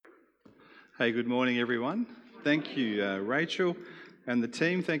Hey, good morning, everyone. Thank you, Rachel and the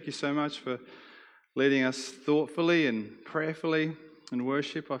team. Thank you so much for leading us thoughtfully and prayerfully in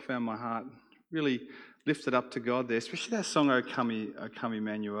worship. I found my heart really lifted up to God there, especially that song, O Come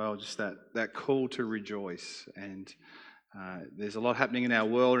Emmanuel, just that call to rejoice. And there's a lot happening in our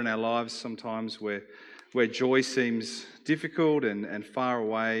world and our lives sometimes where joy seems difficult and far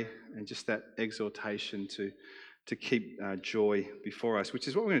away, and just that exhortation to keep joy before us, which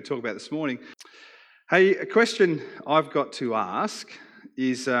is what we're going to talk about this morning. Hey, a question I've got to ask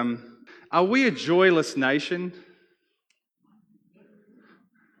is, are we a joyless nation?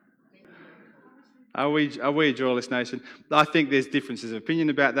 Are we a joyless nation? I think there's differences of opinion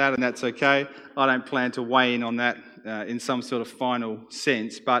about that, and that's okay. I don't plan to weigh in on that in some sort of final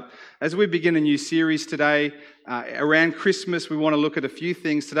sense. But as we begin a new series today, around Christmas, we want to look at a few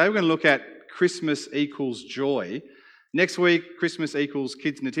things. Today we're going to look at Christmas equals joy. Next week, Christmas equals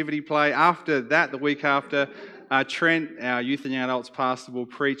kids' nativity play. After that, the week after, Trent, our youth and young adults pastor, will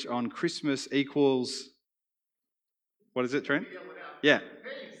preach on Christmas equals... What is it, Trent? Yeah.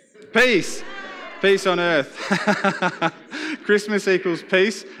 Peace. Peace on earth. Christmas equals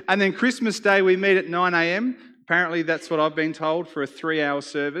peace. And then Christmas Day, we meet at 9 a.m. Apparently, that's what I've been told for a 3-hour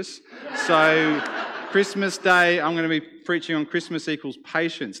service. So... Christmas Day, I'm going to be preaching on Christmas equals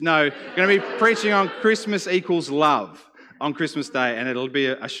patience. No, I'm going to be preaching on Christmas equals love on Christmas Day, and it'll be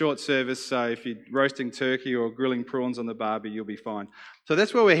a short service, so if you're roasting turkey or grilling prawns on the barbie, you'll be fine. So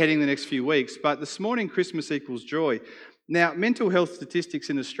that's where we're heading the next few weeks, but this morning, Christmas equals joy. Now, mental health statistics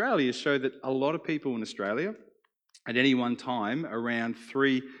in Australia show that a lot of people in Australia, at any one time, around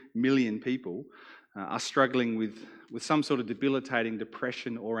 3 million people, are struggling with some sort of debilitating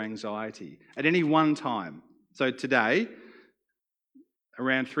depression or anxiety at any one time. So today,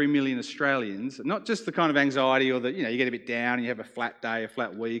 around 3 million Australians, not just the kind of anxiety or that, you get a bit down and you have a flat day, a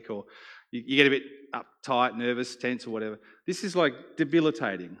flat week, or you get a bit uptight, nervous, tense or whatever. This is like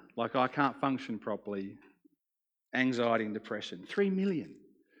debilitating, like I can't function properly, anxiety and depression. 3 million.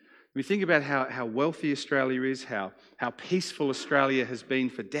 We think about how wealthy Australia is, how peaceful Australia has been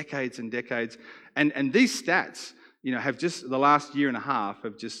for decades and decades, and these stats, have just the last year and a half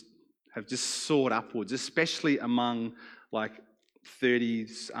have just soared upwards, especially among like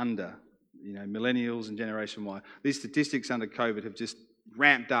 30s under, millennials and Generation Y. These statistics under COVID have just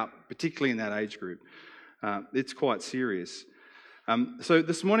ramped up, particularly in that age group. It's quite serious. So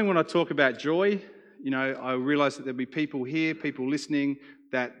this morning when I talk about joy, I realise that there'll be people here, people listening,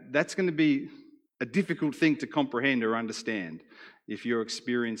 that's going to be a difficult thing to comprehend or understand if you're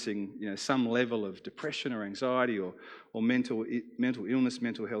experiencing, some level of depression or anxiety or mental illness,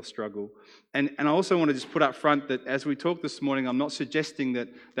 mental health struggle. And I also want to just put up front that as we talk this morning, I'm not suggesting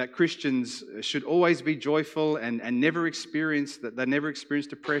that Christians should always be joyful and never experience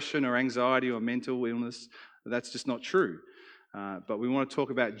depression or anxiety or mental illness. That's just not true. But we want to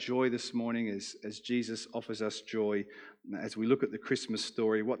talk about joy this morning as Jesus offers us joy as we look at the Christmas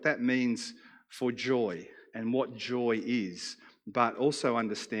story, what that means for joy and what joy is, but also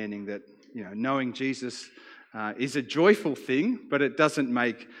understanding that, knowing Jesus is a joyful thing, but it doesn't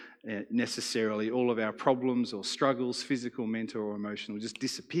make necessarily all of our problems or struggles, physical, mental or emotional, just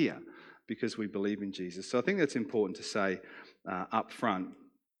disappear because we believe in Jesus. So I think that's important to say up front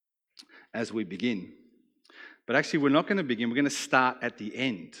as we begin. But actually, we're not going to begin. We're going to start at the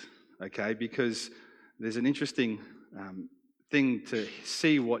end, okay? Because there's an interesting thing to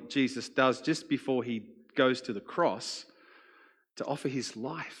see what Jesus does just before he goes to the cross to offer his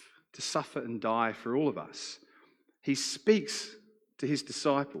life, to suffer and die for all of us. He speaks to his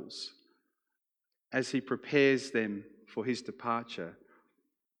disciples as he prepares them for his departure.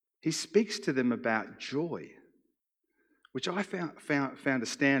 He speaks to them about joy, which I found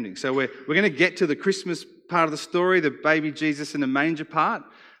astounding. So we're going to get to the Christmas part of the story, the baby Jesus in the manger part,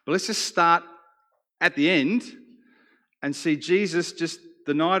 but let's just start at the end and see Jesus just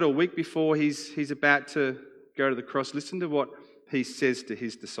the night or week before he's about to go to the cross. Listen to what he says to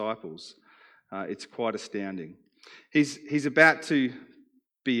his disciples. It's quite astounding. He's about to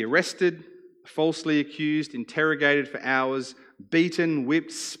be arrested, falsely accused, interrogated for hours, beaten,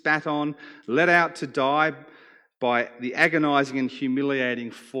 whipped, spat on, let out to die by the agonizing and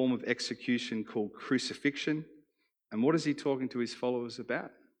humiliating form of execution called crucifixion. And what is he talking to his followers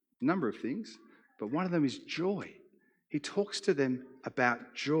about? A number of things, but one of them is joy. He talks to them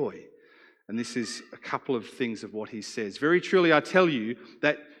about joy. And this is a couple of things of what he says. Very truly, I tell you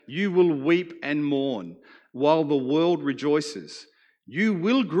that you will weep and mourn while the world rejoices. You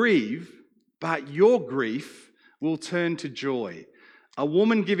will grieve, but your grief will turn to joy. A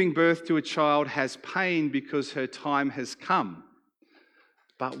woman giving birth to a child has pain because her time has come.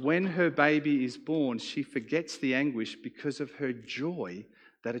 But when her baby is born, she forgets the anguish because of her joy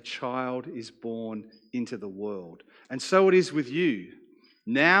that a child is born into the world. And so it is with you.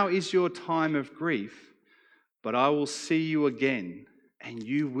 Now is your time of grief, but I will see you again, and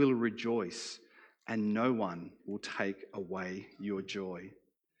you will rejoice, and no one will take away your joy.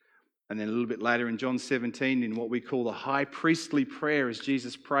 And then a little bit later in John 17, in what we call the high priestly prayer, as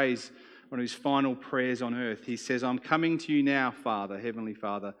Jesus prays one of his final prayers on earth, he says, I'm coming to you now, Father, Heavenly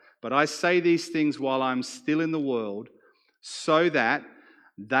Father, but I say these things while I'm still in the world, so that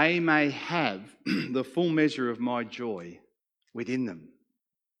they may have the full measure of my joy within them.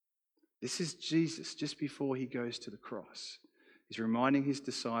 This is Jesus just before he goes to the cross. He's reminding his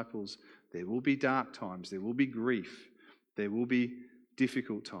disciples there will be dark times, there will be grief, there will be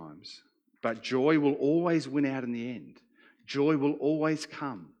difficult times, but joy will always win out in the end. Joy will always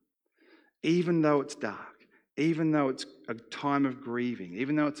come, even though it's dark, even though it's a time of grieving,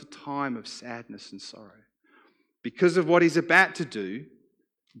 even though it's a time of sadness and sorrow. Because of what he's about to do,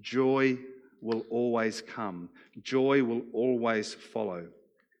 joy will always come. Joy will always follow.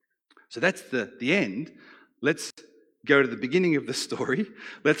 So that's the end. Let's go to the beginning of the story.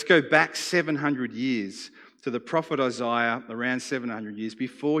 Let's go back 700 years to the prophet Isaiah, around 700 years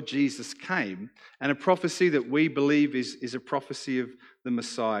before Jesus came, and a prophecy that we believe is a prophecy of the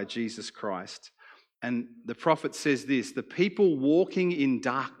Messiah, Jesus Christ. And the prophet says this, the people walking in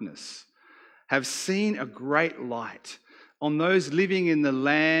darkness have seen a great light. On those living in the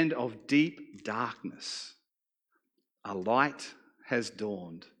land of deep darkness, a light has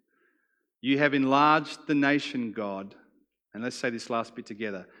dawned. You have enlarged the nation, God, and let's say this last bit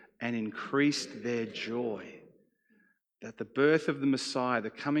together, and increased their joy. That the birth of the Messiah, the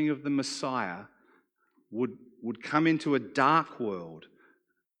coming of the Messiah, would come into a dark world,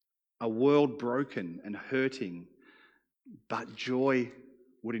 a world broken and hurting, but joy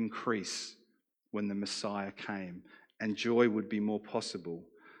would increase when the Messiah came, and joy would be more possible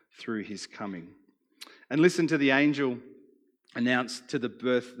through his coming. And listen to the angel announced to the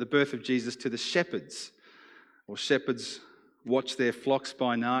birth of Jesus to the shepherds, or shepherds watch their flocks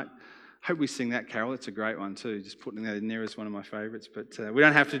by night. Hope we sing that carol. It's a great one too. Just putting that in there as one of my favourites, but we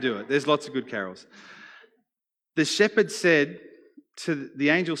don't have to do it. There's lots of good carols. The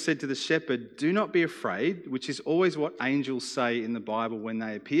angel said to the shepherd, do not be afraid, which is always what angels say in the Bible when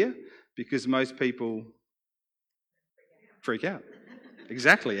they appear, because most people freak out.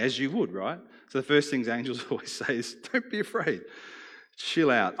 Exactly, as you would, right? So the first things angels always say is, don't be afraid. Chill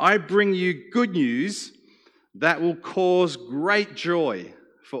out. I bring you good news that will cause great joy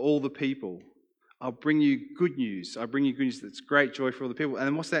for all the people. I'll bring you good news. I bring you good news that's great joy for all the people.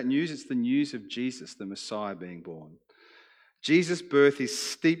 And what's that news? It's the news of Jesus, the Messiah, being born. Jesus' birth is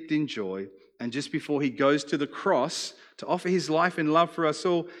steeped in joy, and just before he goes to the cross to offer his life in love for us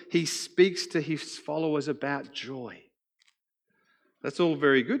all, he speaks to his followers about joy. That's all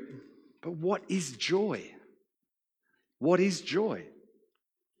very good. But what is joy? What is joy?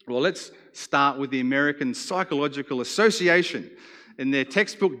 Well, let's start with the American Psychological Association in their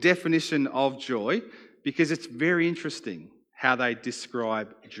textbook definition of joy, because it's very interesting how they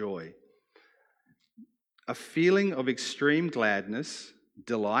describe joy. A feeling of extreme gladness,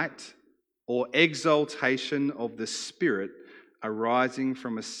 delight, or exaltation of the spirit arising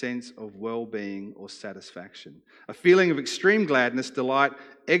from a sense of well-being or satisfaction. A feeling of extreme gladness, delight,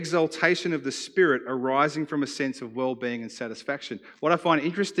 exaltation of the spirit arising from a sense of well-being and satisfaction. What I find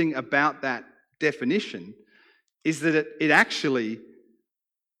interesting about that definition is that it actually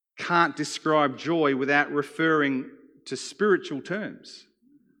can't describe joy without referring to spiritual terms.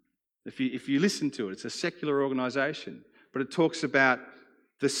 If you listen to it, it's a secular organisation, but it talks about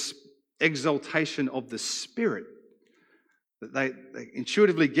the exaltation of the spirit. That they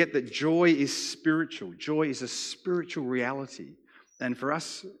intuitively get that joy is spiritual. Joy is a spiritual reality. And for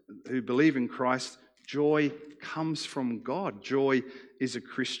us who believe in Christ, joy comes from God. Joy is a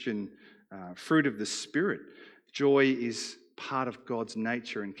Christian fruit of the Spirit. Joy is part of God's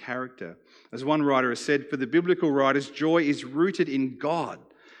nature and character. As one writer has said, for the biblical writers, joy is rooted in God,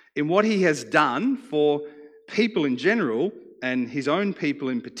 in what he has done for people in general and his own people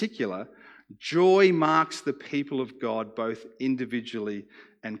in particular. Joy marks the people of God both individually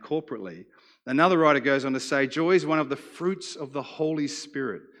and corporately. Another writer goes on to say, joy is one of the fruits of the Holy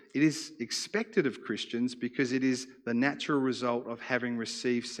Spirit. It is expected of Christians because it is the natural result of having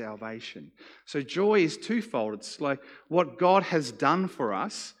received salvation. So joy is twofold. It's like what God has done for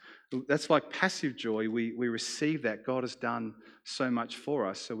us. That's like passive joy. We receive that. God has done so much for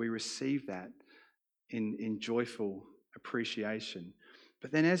us, so we receive that in joyful appreciation.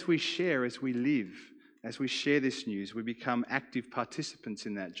 But then as we share, as we live, as we share this news, we become active participants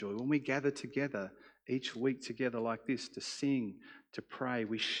in that joy. When we gather together each week together like this to sing, to pray,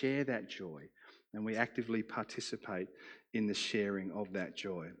 we share that joy and we actively participate in the sharing of that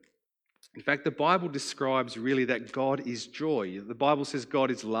joy. In fact, the Bible describes really that God is joy. The Bible says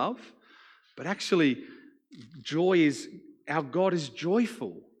God is love, but actually our God is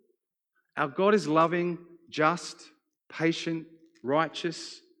joyful. Our God is loving, just, patient,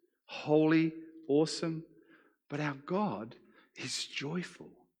 righteous, holy, awesome, but our God is joyful.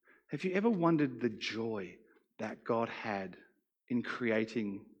 Have you ever wondered the joy that God had in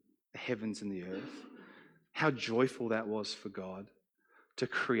creating the heavens and the earth? How joyful that was for God to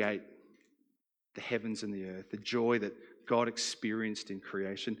create the heavens and the earth, the joy that God experienced in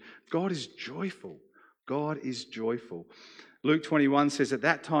creation. God is joyful. God is joyful. Luke 21 says at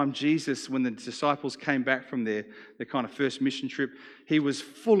that time, Jesus, when the disciples came back from their kind of first mission trip, he was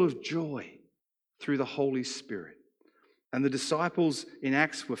full of joy through the Holy Spirit. And the disciples in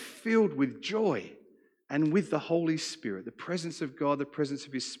Acts were filled with joy and with the Holy Spirit. The presence of God, the presence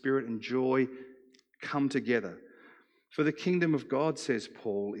of his Spirit and joy come together. For the kingdom of God, says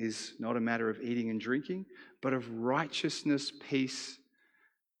Paul, is not a matter of eating and drinking, but of righteousness, peace,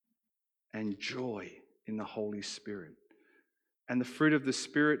 and joy in the Holy Spirit. And the fruit of the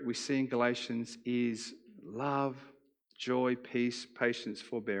Spirit we see in Galatians is love, joy, peace, patience,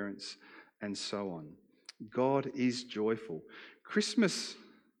 forbearance, and so on. God is joyful. Christmas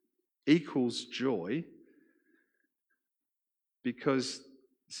equals joy because,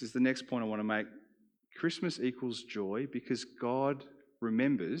 this is the next point I want to make, Christmas equals joy because God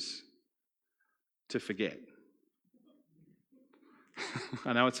remembers to forget.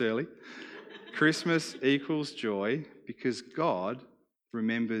 I know it's early. Christmas equals joy because God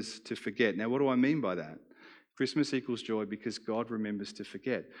remembers to forget. Now, what do I mean by that? Christmas equals joy because God remembers to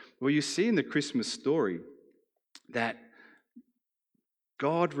forget. Well, you see in the Christmas story that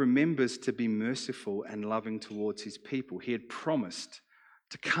God remembers to be merciful and loving towards his people. He had promised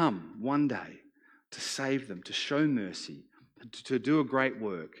to come one day to save them, to show mercy, to do a great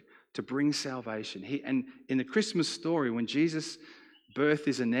work, to bring salvation. And in the Christmas story, when Jesus' birth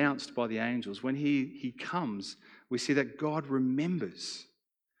is announced by the angels, when he comes, we see that God remembers.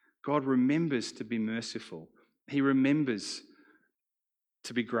 God remembers to be merciful. He remembers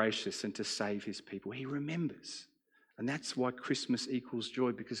to be gracious and to save his people. He remembers. And that's why Christmas equals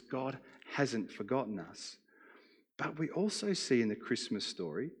joy, because God hasn't forgotten us. But we also see in the Christmas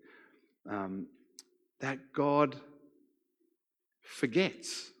story that God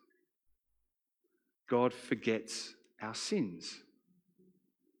forgets. God forgets our sins.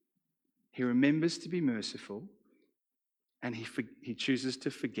 He remembers to be merciful, and he chooses to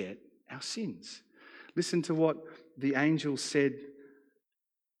forget our sins. Listen to what the angel said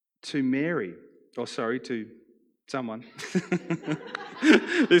to Mary, to someone.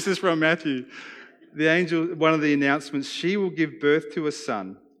 This is from Matthew. The angel, one of the announcements, she will give birth to a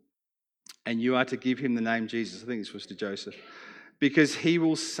son, and you are to give him the name Jesus. I think this was to Joseph. Because he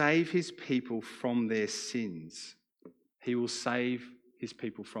will save his people from their sins. He will save his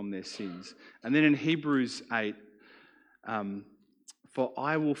people from their sins. And then in Hebrews 8, for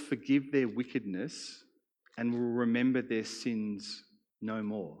I will forgive their wickedness and will remember their sins no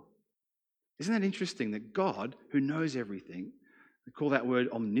more. Isn't that interesting that God, who knows everything, we call that word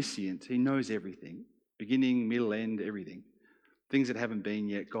omniscient, he knows everything, beginning, middle, end, everything. Things that haven't been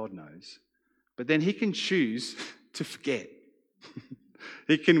yet, God knows. But then he can choose to forget.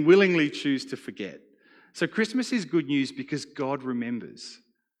 He can willingly choose to forget. So Christmas is good news because God remembers.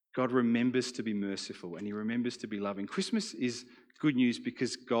 God remembers to be merciful and he remembers to be loving. Christmas is good news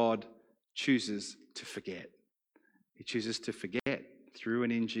because God chooses to forget. He chooses to forget through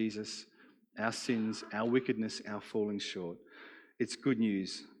and in Jesus our sins, our wickedness, our falling short. It's good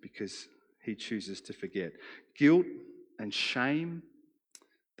news because he chooses to forget. Guilt and shame,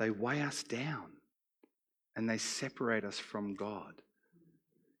 they weigh us down and they separate us from God.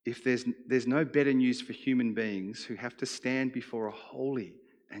 If there's no better news for human beings who have to stand before a holy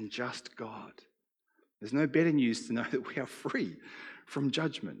and just God, there's no better news to know that we are free from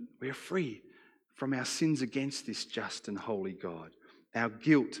judgment. We are free from our sins against this just and holy God. Our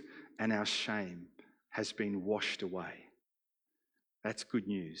guilt and our shame has been washed away. That's good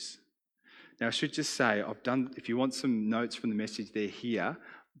news. Now, I should just say, if you want some notes from the message, they're here,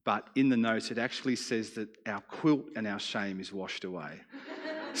 but in the notes it actually says that our quilt and our shame is washed away.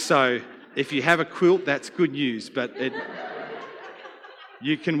 So if you have a quilt, that's good news, but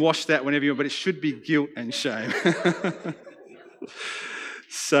you can wash that whenever you want, but it should be guilt and shame.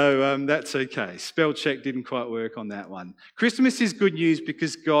 So that's okay. Spell check didn't quite work on that one. Christmas is good news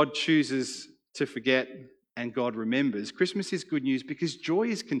because God chooses to forget, and God remembers. Christmas is good news because joy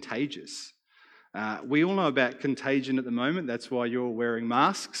is contagious. We all know about contagion at the moment. That's why you're wearing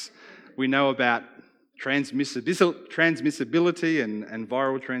masks. We know about transmissibility and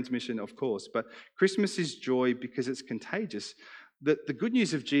viral transmission, of course. But Christmas is joy because it's contagious. The good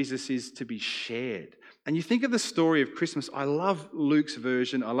news of Jesus is to be shared. And you think of the story of Christmas. I love Luke's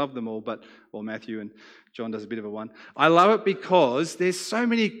version. I love them all, well, Matthew and John does a bit of a one. I love it because there's so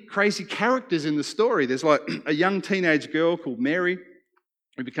many crazy characters in the story. There's like a young teenage girl called Mary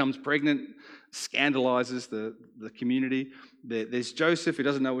who becomes pregnant, scandalizes the community. There's Joseph who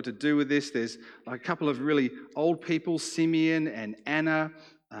doesn't know what to do with this. There's a couple of really old people, Simeon and Anna.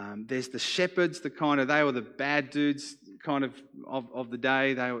 There's the shepherds, they were the bad dudes of the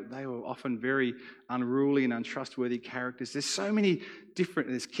day. They were often very unruly and untrustworthy characters. There's so many different,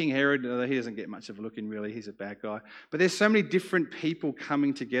 there's King Herod, he doesn't get much of a look in really, he's a bad guy. But there's so many different people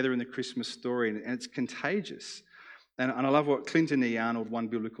coming together in the Christmas story, and it's contagious. And I love what Clinton E. Arnold, one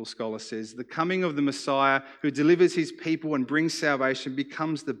biblical scholar, says. The coming of the Messiah who delivers his people and brings salvation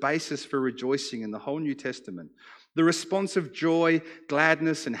becomes the basis for rejoicing in the whole New Testament. The response of joy,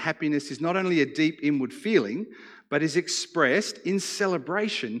 gladness, and happiness is not only a deep inward feeling, but is expressed in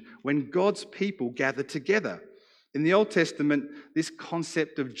celebration when God's people gather together. In the Old Testament, this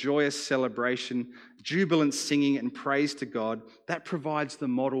concept of joyous celebration, jubilant singing, and praise to God, that provides the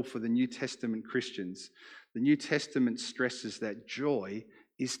model for the New Testament Christians. The New Testament stresses that joy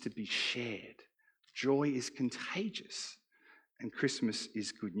is to be shared. Joy is contagious, and Christmas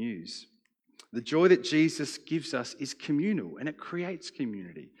is good news. The joy that Jesus gives us is communal, and it creates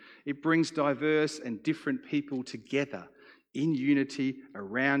community. It brings diverse and different people together in unity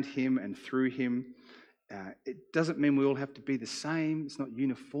around him and through him. It doesn't mean we all have to be the same. It's not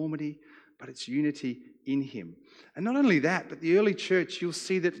uniformity, but it's unity in him. And not only that, but the early church, you'll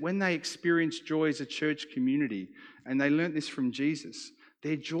see that when they experienced joy as a church community, and they learnt this from Jesus,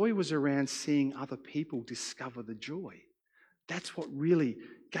 their joy was around seeing other people discover the joy. That's what really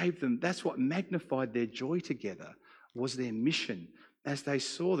gave them, that's what magnified their joy together, was their mission. As they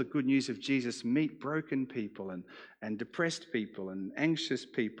saw the good news of Jesus meet broken people and depressed people and anxious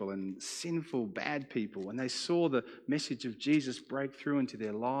people and sinful, bad people, and they saw the message of Jesus break through into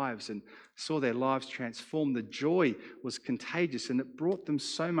their lives and saw their lives transformed, the joy was contagious, and it brought them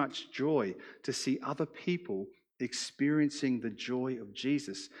so much joy to see other people experiencing the joy of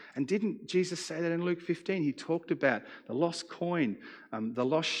Jesus. And didn't Jesus say that in Luke 15? He talked about the lost coin, the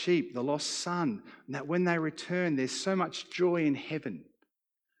lost sheep, the lost son, and that when they return, there's so much joy in heaven.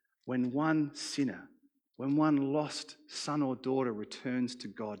 When one sinner, when one lost son or daughter returns to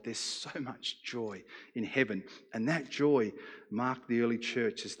God, there's so much joy in heaven. And that joy marked the early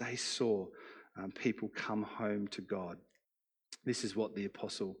church as they saw people come home to God. This is what the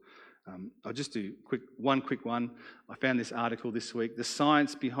apostle I'll just do one quick one. I found this article this week, The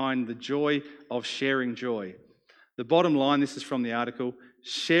Science Behind the Joy of Sharing Joy. The bottom line, this is from the article,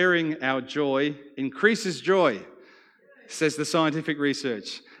 sharing our joy increases joy, says the scientific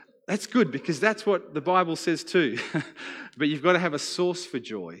research. That's good because that's what the Bible says too. But you've got to have a source for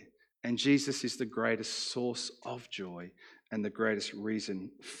joy, and Jesus is the greatest source of joy and the greatest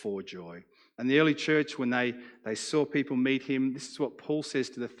reason for joy. And the early church, when they saw people meet him, this is what Paul says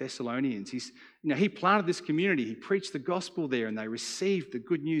to the Thessalonians. He planted this community. He preached the gospel there, and they received the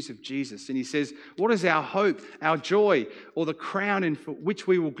good news of Jesus. And he says, what is our hope, our joy, or the crown in which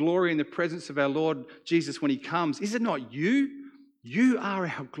we will glory in the presence of our Lord Jesus when he comes? Is it not you? You are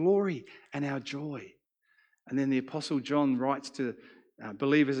our glory and our joy. And then the Apostle John writes to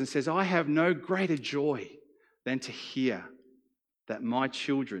believers and says, I have no greater joy than to hear that my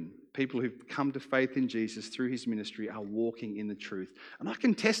children, people who've come to faith in Jesus through his ministry, are walking in the truth. And I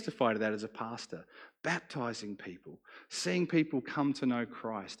can testify to that as a pastor, baptizing people, seeing people come to know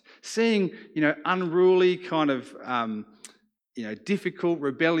Christ, seeing, unruly difficult,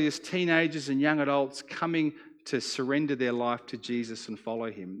 rebellious teenagers and young adults coming to surrender their life to Jesus and follow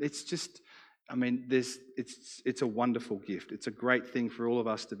him. It's just, it's a wonderful gift. It's a great thing for all of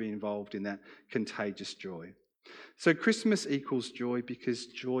us to be involved in that contagious joy. So Christmas equals joy because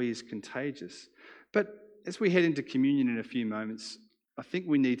joy is contagious. But as we head into communion in a few moments, I think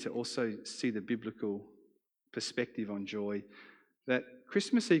we need to also see the biblical perspective on joy, that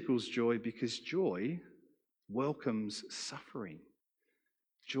Christmas equals joy because joy welcomes suffering.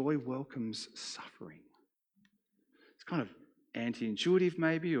 Joy welcomes suffering. It's kind of anti-intuitive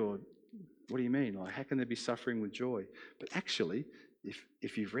maybe, or what do you mean? Like, how can there be suffering with joy? But actually,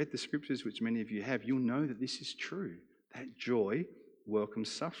 if you've read the scriptures, which many of you have, you'll know that this is true, that joy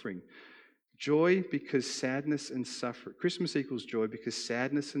welcomes suffering. Joy because sadness and suffering, Christmas equals joy because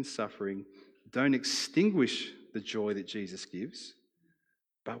sadness and suffering don't extinguish the joy that Jesus gives,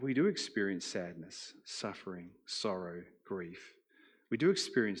 but we do experience sadness, suffering, sorrow, grief. We do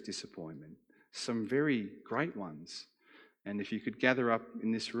experience disappointment, some very great ones. And if you could gather up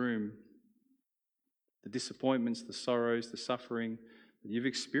in this room the disappointments, the sorrows, the suffering that you've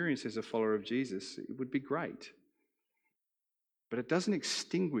experienced as a follower of Jesus, it would be great. But it doesn't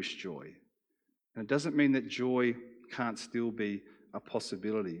extinguish joy. And it doesn't mean that joy can't still be a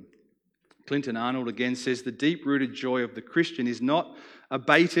possibility. Clinton Arnold again says the deep-rooted joy of the Christian is not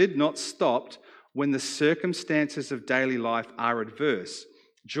abated, not stopped, when the circumstances of daily life are adverse.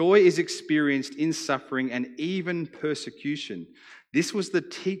 Joy is experienced in suffering and even persecution. This was the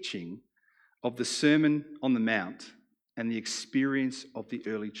teaching of the Sermon on the Mount and the experience of the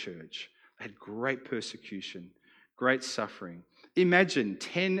early church. They had great persecution, great suffering. Imagine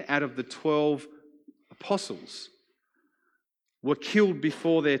 10 out of the 12 apostles were killed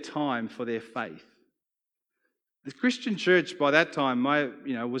before their time for their faith. The Christian church by that time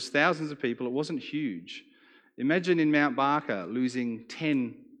was thousands of people. It wasn't huge. Imagine in Mount Barker losing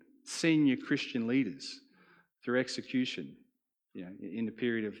 10 senior Christian leaders through execution in the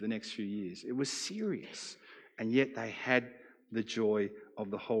period of the next few years. It was serious, and yet they had the joy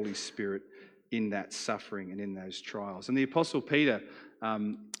of the Holy Spirit in that suffering and in those trials. And the Apostle Peter,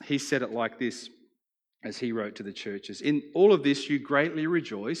 he said it like this as he wrote to the churches: "In all of this you greatly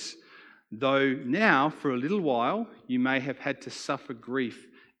rejoice, though now for a little while you may have had to suffer grief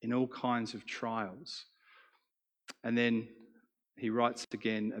in all kinds of trials." And then he writes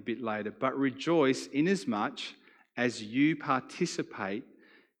again a bit later, "But rejoice inasmuch as you participate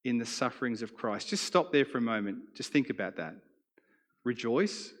in the sufferings of Christ." Just stop there for a moment. Just think about that.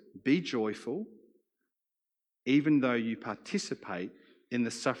 Rejoice, be joyful, even though you participate in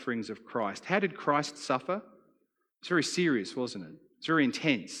the sufferings of Christ. How did Christ suffer? It's very serious, wasn't it? It's very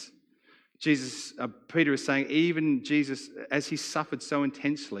intense. Peter is saying, even Jesus, as he suffered so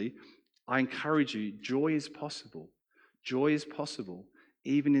intensely, I encourage you, joy is possible. Joy is possible,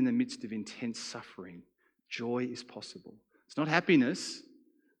 even in the midst of intense suffering. Joy is possible. It's not happiness,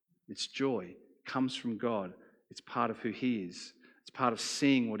 it's joy. It comes from God. It's part of who he is. It's part of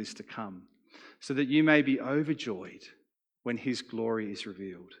seeing what is to come, so that you may be overjoyed when his glory is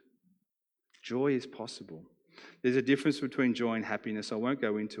revealed. Joy is possible. There's a difference between joy and happiness. I won't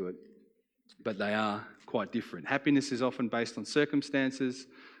go into it, but they are quite different. Happiness is often based on circumstances,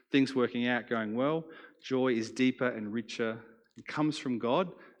 things working out, going well. Joy is deeper and richer. It comes from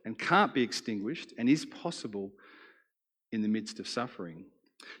God and can't be extinguished and is possible in the midst of suffering.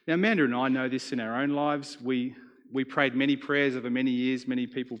 Now, Amanda and I know this in our own lives. We prayed many prayers over many years. Many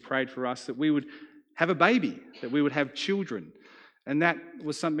people prayed for us that we would have a baby, that we would have children. And that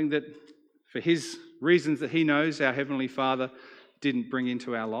was something that, for his reasons that he knows, our Heavenly Father didn't bring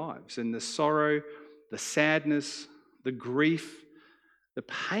into our lives. And the sorrow, the sadness, the grief, the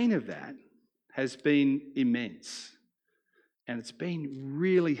pain of that has been immense. And it's been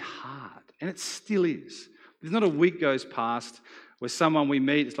really hard. And it still is. There's not a week goes past where someone we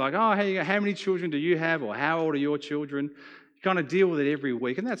meet is like, "Oh, hey, how many children do you have?" Or "How old are your children?" You kind of deal with it every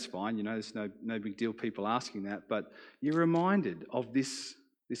week, and that's fine. There's no big deal people asking that. But you're reminded of this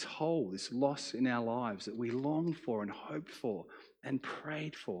hole, this loss in our lives that we longed for and hoped for and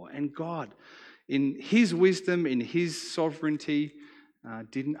prayed for. And God, in his wisdom, in his sovereignty,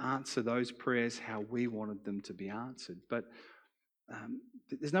 didn't answer those prayers how we wanted them to be answered. But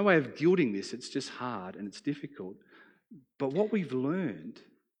there's no way of gilding this. It's just hard and it's difficult. But what we've learned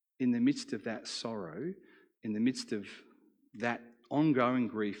in the midst of that sorrow, in the midst of that ongoing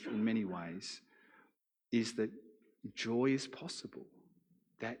grief in many ways, is that joy is possible.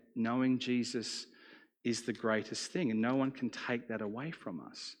 That knowing Jesus is the greatest thing, and no one can take that away from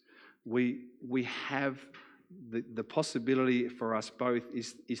us. We have the possibility for us both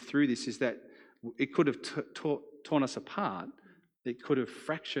is through this, is that it could have torn us apart. It could have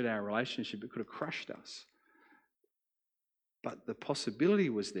fractured our relationship. It could have crushed us. But the possibility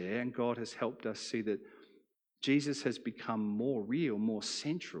was there, and God has helped us see that Jesus has become more real, more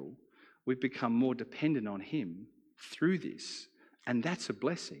central. We've become more dependent on him through this. And that's a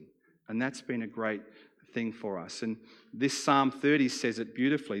blessing. And that's been a great thing for us. And this Psalm 30 says it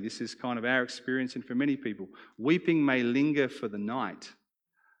beautifully. This is kind of our experience, and for many people, weeping may linger for the night,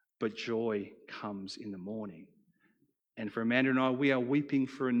 but joy comes in the morning. And for Amanda and I, we are weeping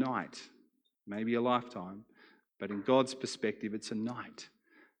for a night, maybe a lifetime, but in God's perspective, it's a night.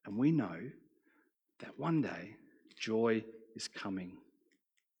 And we know that one day joy is coming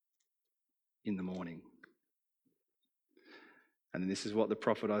in the morning. And this is what the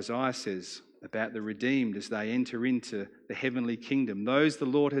prophet Isaiah says: about the redeemed as they enter into the heavenly kingdom. Those the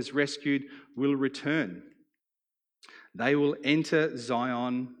Lord has rescued will return. They will enter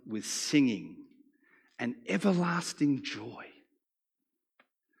Zion with singing, and everlasting joy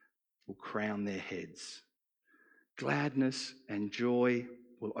will crown their heads. Gladness and joy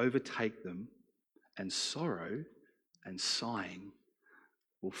will overtake them, and sorrow and sighing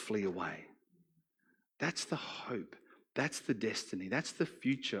will flee away. That's the hope. That's the destiny. That's the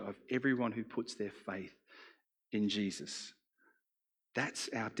future of everyone who puts their faith in Jesus. That's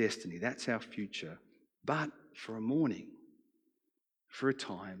our destiny. That's our future. But for a morning, for a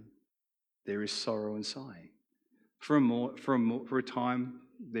time, there is sorrow and sighing. For a time,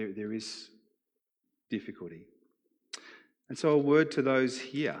 there is difficulty. And so a word to those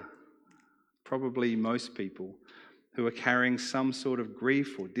here, probably most people, who are carrying some sort of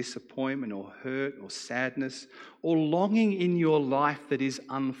grief or disappointment or hurt or sadness or longing in your life that is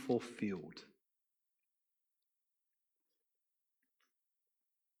unfulfilled.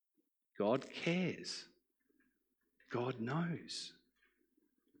 God cares. God knows.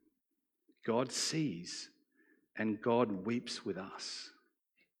 God sees, and God weeps with us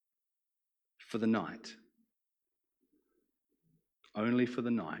for the night. Only for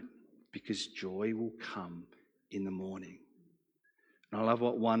the night, because joy will come in the morning. And I love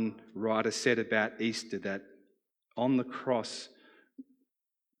what one writer said about Easter, that on the cross,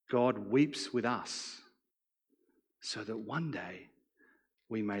 God weeps with us so that one day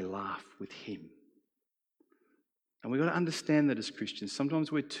we may laugh with him. And we've got to understand that as Christians.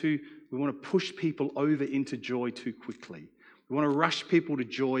 Sometimes we want to push people over into joy too quickly. We want to rush people to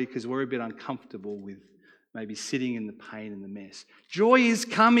joy because we're a bit uncomfortable with maybe sitting in the pain and the mess. Joy is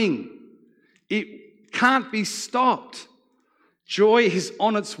coming. It can't be stopped. Joy is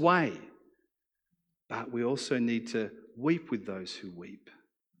on its way. But we also need to weep with those who weep,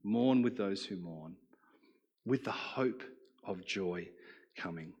 mourn with those who mourn, with the hope of joy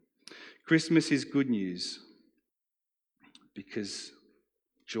coming. Christmas is good news because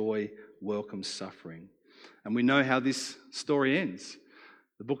joy welcomes suffering. And we know how this story ends.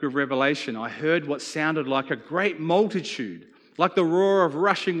 The book of Revelation, I heard what sounded like a great multitude, like the roar of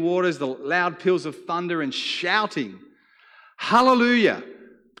rushing waters, the loud peals of thunder, and shouting, "Hallelujah,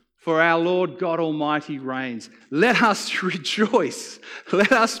 for our Lord God Almighty reigns. Let us rejoice.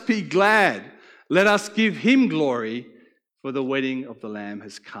 Let us be glad. Let us give him glory, for the wedding of the Lamb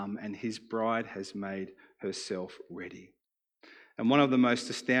has come, and his bride has made herself ready." And one of the most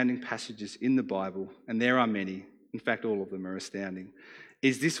astounding passages in the Bible, and there are many, in fact all of them are astounding,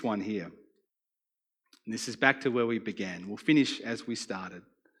 is this one here. And this is back to where we began. We'll finish as we started.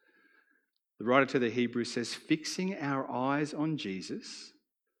 The writer to the Hebrews says, "Fixing our eyes on Jesus,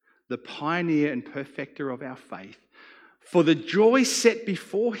 the pioneer and perfecter of our faith, for the joy set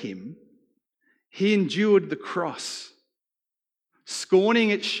before him, he endured the cross, scorning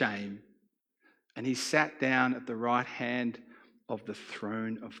its shame, and he sat down at the right hand of the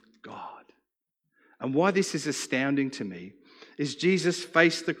throne of God." And why this is astounding to me is Jesus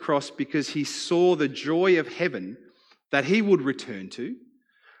faced the cross because he saw the joy of heaven that he would return to.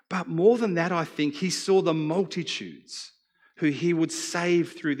 But more than that, I think he saw the multitudes who he would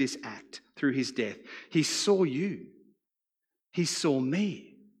save through this act, through his death. He saw you. He saw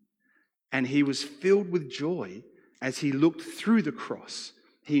me. And he was filled with joy as he looked through the cross.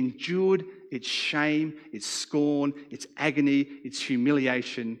 He endured its shame, its scorn, its agony, its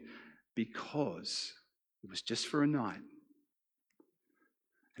humiliation, because it was just for a night.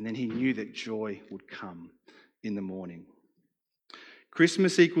 And then he knew that joy would come in the morning.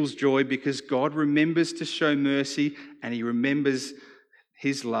 Christmas equals joy because God remembers to show mercy, and he remembers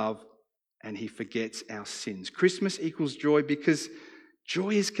his love, and he forgets our sins. Christmas equals joy because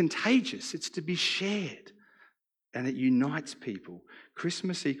joy is contagious. It's to be shared, and it unites people.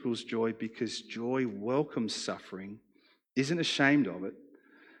 Christmas equals joy because joy welcomes suffering, isn't ashamed of it,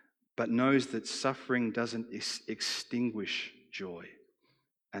 but knows that suffering doesn't extinguish joy,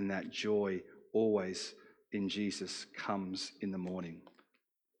 and that joy always in Jesus comes in the morning.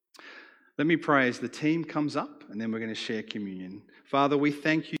 Let me pray as the team comes up, and then we're going to share communion. Father, we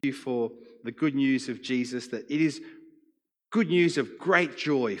thank you for the good news of Jesus, that it is good news of great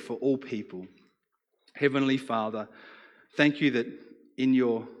joy for all people. Heavenly Father, thank you that in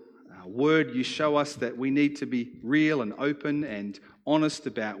your word you show us that we need to be real and open and honest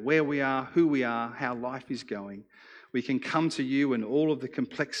about where we are, who we are, how life is going. We can come to you in all of the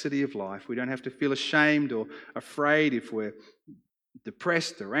complexity of life. We don't have to feel ashamed or afraid if we're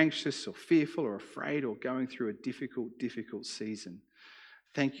depressed or anxious or fearful or afraid or going through a difficult season.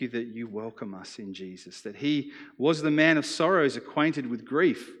 Thank you that you welcome us in Jesus, that he was the man of sorrows, acquainted with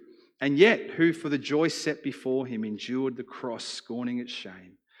grief, and yet who for the joy set before him endured the cross, scorning its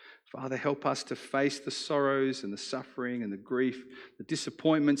shame. Father, help us to face the sorrows and the suffering and the grief, the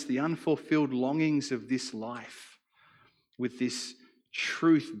disappointments, the unfulfilled longings of this life with this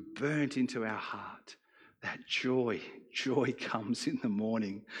truth burnt into our heart. That joy comes in the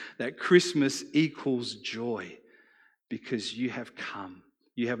morning. That Christmas equals joy because you have come.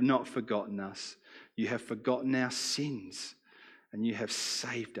 You have not forgotten us. You have forgotten our sins and you have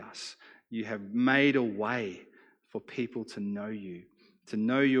saved us. You have made a way for people to know you, to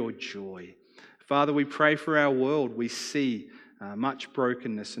know your joy. Father, we pray for our world. We see much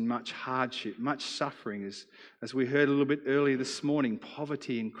brokenness and much hardship, much suffering, as we heard a little bit earlier this morning,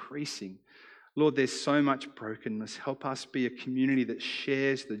 poverty increasing. Lord, there's so much brokenness. Help us be a community that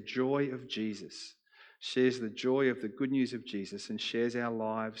shares the joy of Jesus, shares the joy of the good news of Jesus, and shares our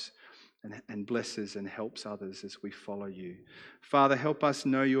lives and blesses and helps others as we follow you. Father, help us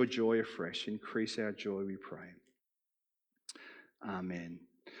know your joy afresh. Increase our joy, we pray. Amen.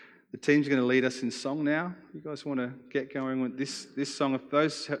 The team's going to lead us in song now. You guys want to get going with this song? If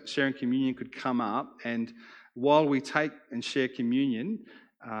those sharing communion could come up, and while we take and share communion,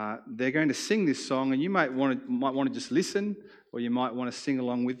 they're going to sing this song, and you might want to just listen, or you might want to sing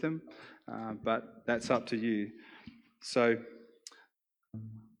along with them, but that's up to you. So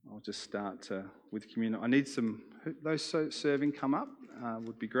I'll just start with communion. I need those serving come up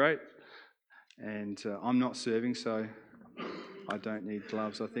would be great, and I'm not serving, so I don't need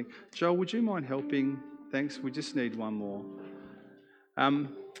gloves, I think. Joel, would you mind helping? Thanks. We just need one more.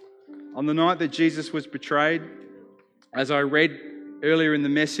 On the night that Jesus was betrayed, as I read earlier in the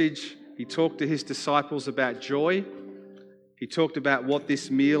message, he talked to his disciples about joy. He talked about what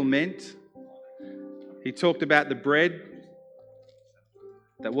this meal meant. He talked about the bread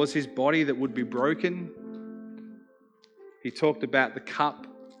that was his body that would be broken. He talked about the cup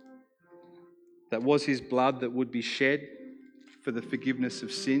that was his blood that would be shed for the forgiveness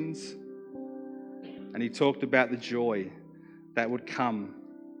of sins. And he talked about the joy that would come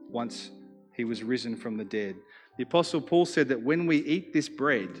once he was risen from the dead. The Apostle Paul said that when we eat this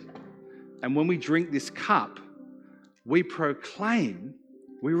bread and when we drink this cup, we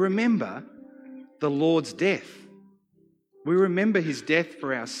remember the Lord's death. We remember his death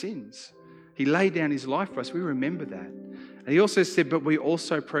for our sins. He laid down his life for us. We remember that. And he also said, but we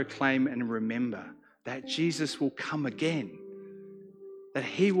also proclaim and remember that Jesus will come again. That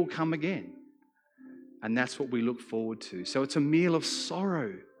he will come again. And that's what we look forward to. So it's a meal of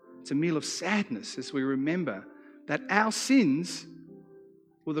sorrow. It's a meal of sadness as we remember that our sins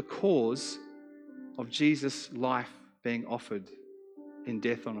were the cause of Jesus' life being offered in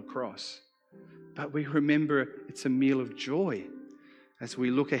death on a cross. But we remember it's a meal of joy as we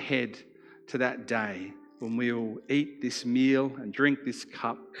look ahead to that day when we will eat this meal and drink this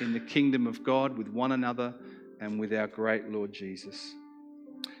cup in the kingdom of God with one another and with our great Lord Jesus.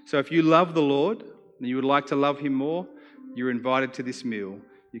 So if you love the Lord and you would like to love him more, you're invited to this meal.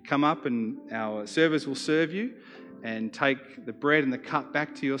 You come up and our servers will serve you and take the bread and the cup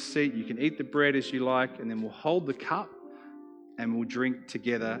back to your seat. You can eat the bread as you like, and then we'll hold the cup and we'll drink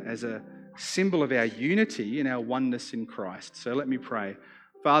together as a symbol of our unity and our oneness in Christ. So let me pray.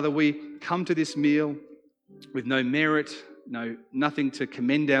 Father, we come to this meal with no merit, nothing to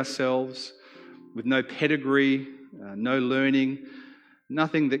commend ourselves, with no pedigree, no learning,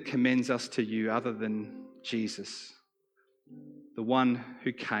 nothing that commends us to you other than Jesus, the one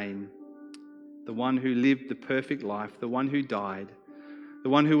who came, the one who lived the perfect life, the one who died, the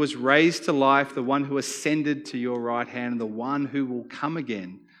one who was raised to life, the one who ascended to your right hand, the one who will come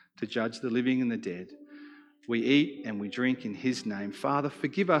again to judge the living and the dead. We eat and we drink in his name. Father,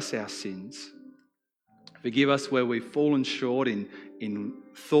 forgive us our sins. Forgive us where we've fallen short in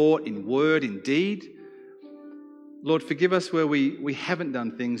thought, in word, in deed. Lord, forgive us where we haven't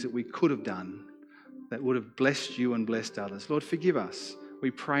done things that we could have done that would have blessed you and blessed others. Lord, forgive us.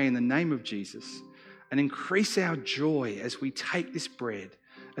 We pray in the name of Jesus, and increase our joy as we take this bread,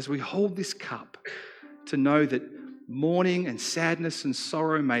 as we hold this cup, to know that mourning and sadness and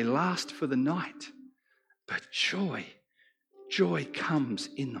sorrow may last for the night, but joy comes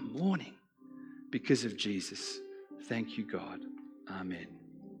in the morning because of Jesus. Thank you, God. Amen.